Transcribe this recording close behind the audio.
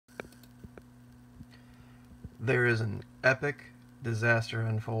There is an epic disaster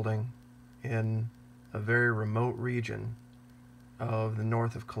unfolding in a very remote region of the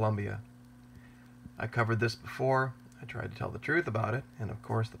north of Colombia. I covered this before. I tried to tell the truth about it, and of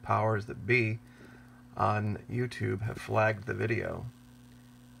course the powers that be on YouTube have flagged the video.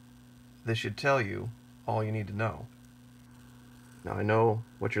 This should tell you all you need to know. Now I know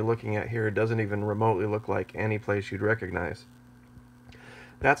what you're looking at here doesn't even remotely look like any place you'd recognize.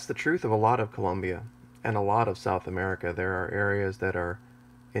 That's the truth of a lot of Colombia and a lot of South America. There are areas that are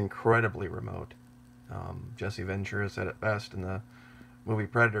incredibly remote. Jesse Ventura said it best in the movie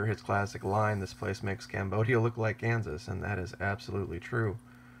Predator, his classic line, "This place makes Cambodia look like Kansas," and that is absolutely true.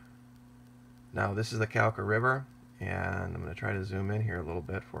 Now this is the Cauca River, and I'm going to try to zoom in here a little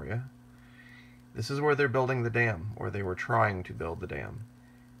bit for you. This is where they're building the dam, or they were trying to build the dam.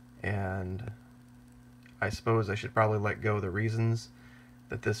 And I suppose I should probably let go the reasons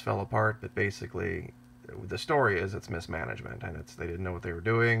that this fell apart, but basically the story is it's mismanagement, and they didn't know what they were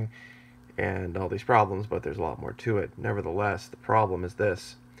doing, and all these problems, but there's a lot more to it. Nevertheless, the problem is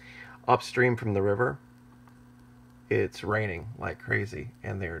this. Upstream from the river, it's raining like crazy,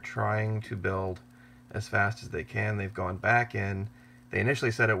 and they're trying to build as fast as they can. They've gone back in. They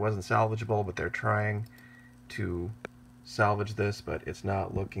initially said it wasn't salvageable, but they're trying to salvage this, but it's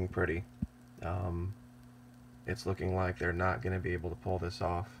not looking pretty. It's looking like they're not going to be able to pull this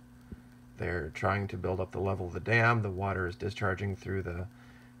off. They're trying to build up the level of the dam. The water is discharging through the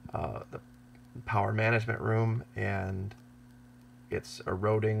power management room, and it's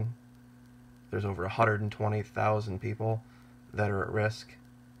eroding. There's over 120,000 people that are at risk.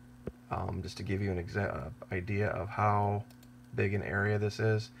 Just to give you an idea of how big an area this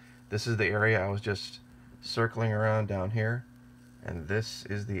is the area I was just circling around down here, and this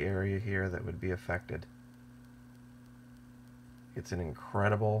is the area here that would be affected. It's an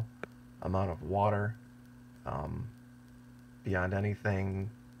incredible amount of water, beyond anything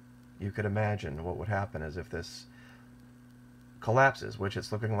you could imagine. What would happen is if this collapses, which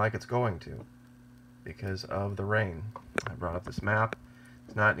it's looking like it's going to because of the rain. I brought up this map.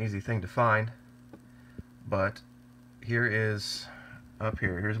 It's not an easy thing to find, but here is, up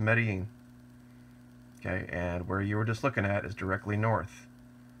here, here's Medellin. Okay, and where you were just looking at is directly north,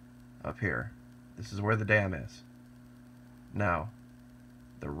 up here. This is where the dam is. Now,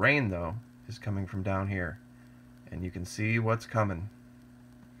 the rain, though, is coming from down here, and you can see what's coming.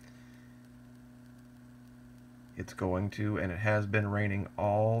 It's going to, and it has been raining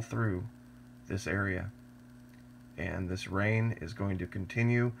all through this area. And this rain is going to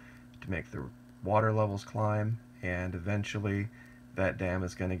continue to make the water levels climb, and eventually that dam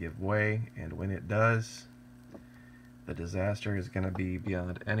is going to give way, and when it does, the disaster is going to be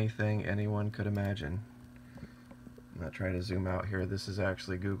beyond anything anyone could imagine. I'm going to try to zoom out here. This is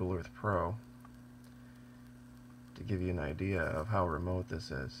actually Google Earth Pro to give you an idea of how remote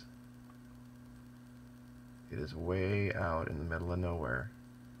this is. It is way out in the middle of nowhere,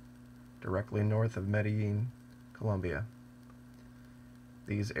 directly north of Medellin, Colombia.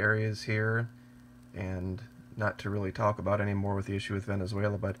 These areas here, and not to really talk about anymore with the issue with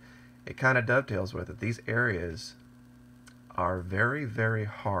Venezuela, but it kind of dovetails with it. These areas are very, very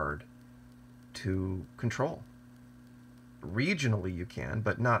hard to control. Regionally you can,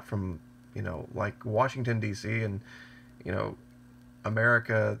 but not from, like Washington, D.C. and,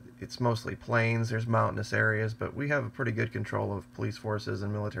 America, it's mostly plains. There's mountainous areas, but we have a pretty good control of police forces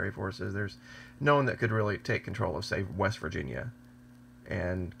and military forces. There's no one that could really take control of, say, West Virginia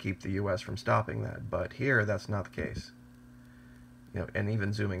and keep the U.S. from stopping that. But here, that's not the case. And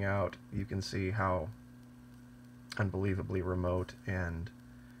even zooming out, you can see how unbelievably remote and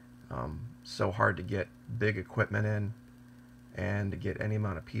so hard to get big equipment in and to get any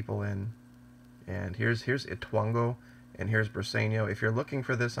amount of people in. And here's Ituango, and here's Briseño. If you're looking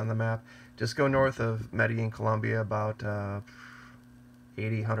for this on the map, just go north of Medellin, Colombia, about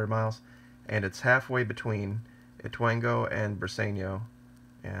 80, 100 miles, and it's halfway between Ituango and Briseño.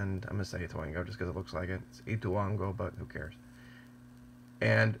 And I'm going to say Ituango just because it looks like it. It's Ituango, but who cares?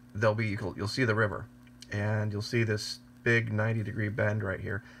 And you'll see the river, and you'll see this big 90-degree bend right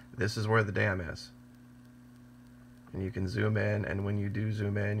here. This is where the dam is. And you can zoom in, and when you do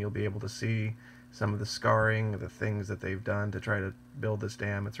zoom in, you'll be able to see some of the scarring, the things that they've done to try to build this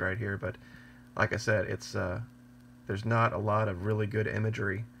dam. It's right here, but like I said, it's there's not a lot of really good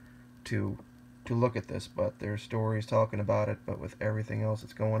imagery to look at this, but there's stories talking about it. But with everything else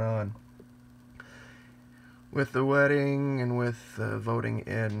that's going on, with the wedding and with voting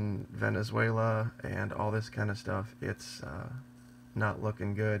in Venezuela and all this kind of stuff, it's not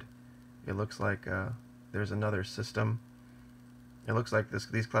looking good. It looks like there's another system. It looks like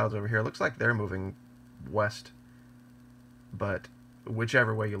these clouds over here, it looks like they're moving west. But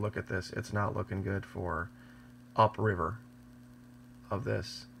whichever way you look at this, it's not looking good for upriver of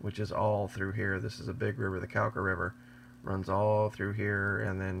this, which is all through here. This is a big river, the Cauca River, runs all through here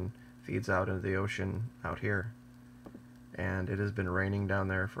and then feeds out into the ocean out here. And it has been raining down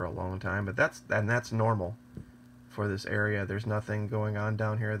there for a long time, but that's normal for this area. There's nothing going on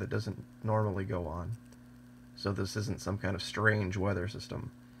down here that doesn't normally go on. So this isn't some kind of strange weather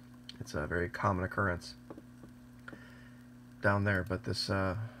system. It's a very common occurrence down there. But this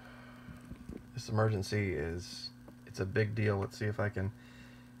emergency it's a big deal. Let's see if I can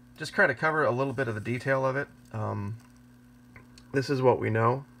just try to cover a little bit of the detail of it. This is what we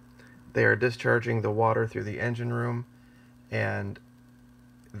know. They are discharging the water through the engine room, and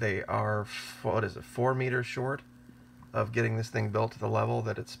they are, 4 meters short of getting this thing built to the level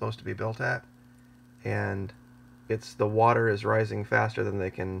that it's supposed to be built at. And the water is rising faster than they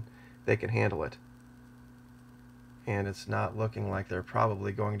can handle it. And it's not looking like they're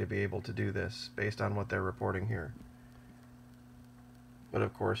probably going to be able to do this based on what they're reporting here. But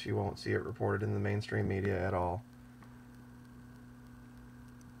of course you won't see it reported in the mainstream media at all.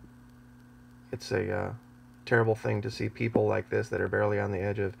 It's a terrible thing to see people like this that are barely on the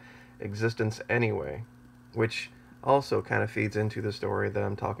edge of existence anyway, which also kind of feeds into the story that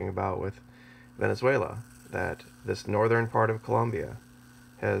I'm talking about with Venezuela, that this northern part of Colombia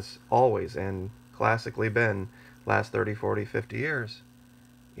has always and classically been, last 30, 40, 50 years,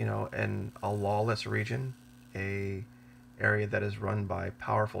 in a lawless region, a area that is run by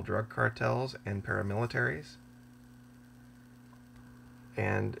powerful drug cartels and paramilitaries.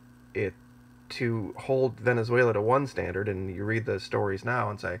 And to hold Venezuela to one standard, and you read the stories now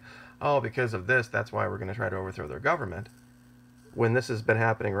and say, oh, because of this, that's why we're going to try to overthrow their government, when this has been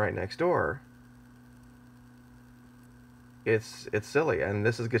happening right next door, it's silly, and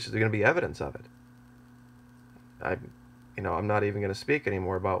this is going to be evidence of it. I'm not even going to speak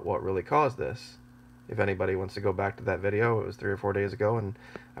anymore about what really caused this. If anybody wants to go back to that video, it was 3 or 4 days ago, and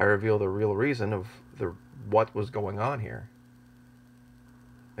I reveal the real reason of what was going on here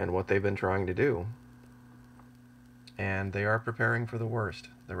and what they've been trying to do. And they are preparing for the worst.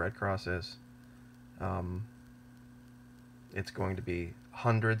 The Red Cross is. It's going to be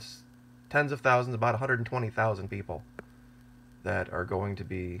hundreds, tens of thousands, about 120,000 people that are going to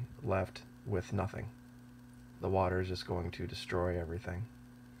be left with nothing. The water is just going to destroy everything.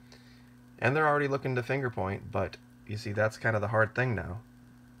 And they're already looking to finger point, but you see, that's kind of the hard thing now.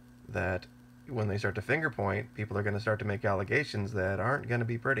 That when they start to finger point, people are going to start to make allegations that aren't going to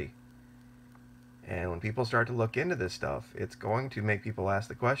be pretty. And when people start to look into this stuff, it's going to make people ask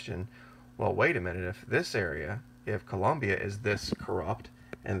the question, well, wait a minute, if this area, if Colombia is this corrupt,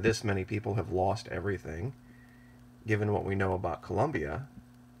 and this many people have lost everything, given what we know about Colombia,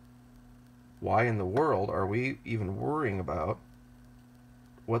 why in the world are we even worrying about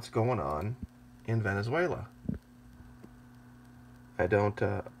what's going on in Venezuela? I don't,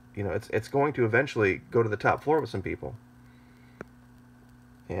 it's going to eventually go to the top floor with some people.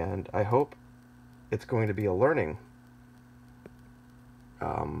 And I hope it's going to be a learning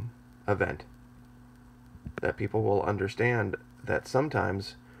event. That people will understand that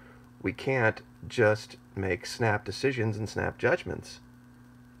sometimes we can't just make snap decisions and snap judgments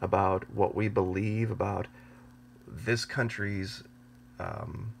about what we believe about this country's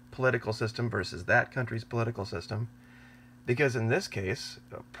political system versus that country's political system. Because in this case,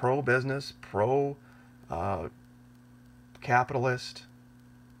 pro-business, pro-capitalist,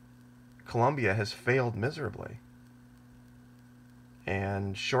 Colombia has failed miserably.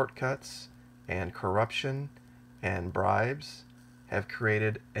 And shortcuts and corruption and bribes have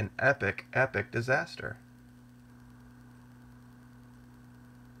created an epic, epic disaster.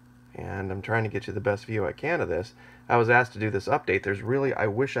 And I'm trying to get you the best view I can of this. I was asked to do this update. I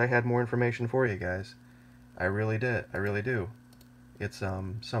wish I had more information for you guys. I really did. I really do. It's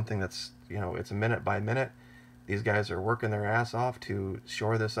something that's, it's a minute by minute. These guys are working their ass off to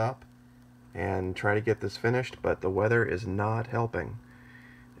shore this up and try to get this finished, but the weather is not helping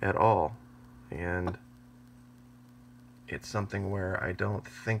at all. And it's something where I don't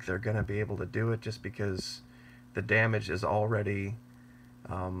think they're going to be able to do it, just because the damage is already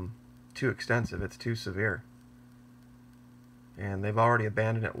too extensive. It's too severe. And they've already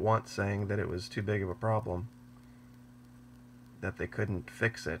abandoned it once, saying that it was too big of a problem, that they couldn't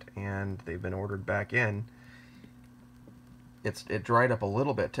fix it, and they've been ordered back in. It dried up a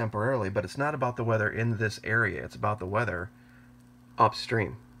little bit temporarily, but it's not about the weather in this area. It's about the weather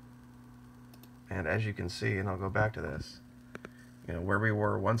upstream. And as you can see, and I'll go back to this, where we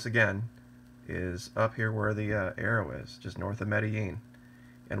were once again is up here where the arrow is, just north of Medellin.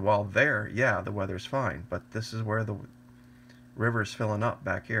 And while there, yeah, the weather's fine, but this is where the river's filling up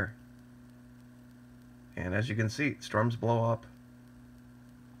back here. And as you can see, storms blow up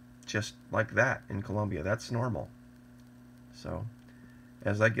just like that in Colombia. That's normal. So,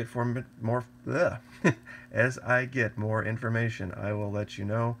 as I get more as I get more information, I will let you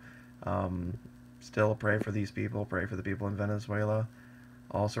know. Still pray for these people. Pray for the people in Venezuela.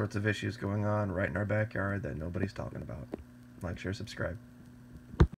 All sorts of issues going on right in our backyard that nobody's talking about. Like, share, subscribe.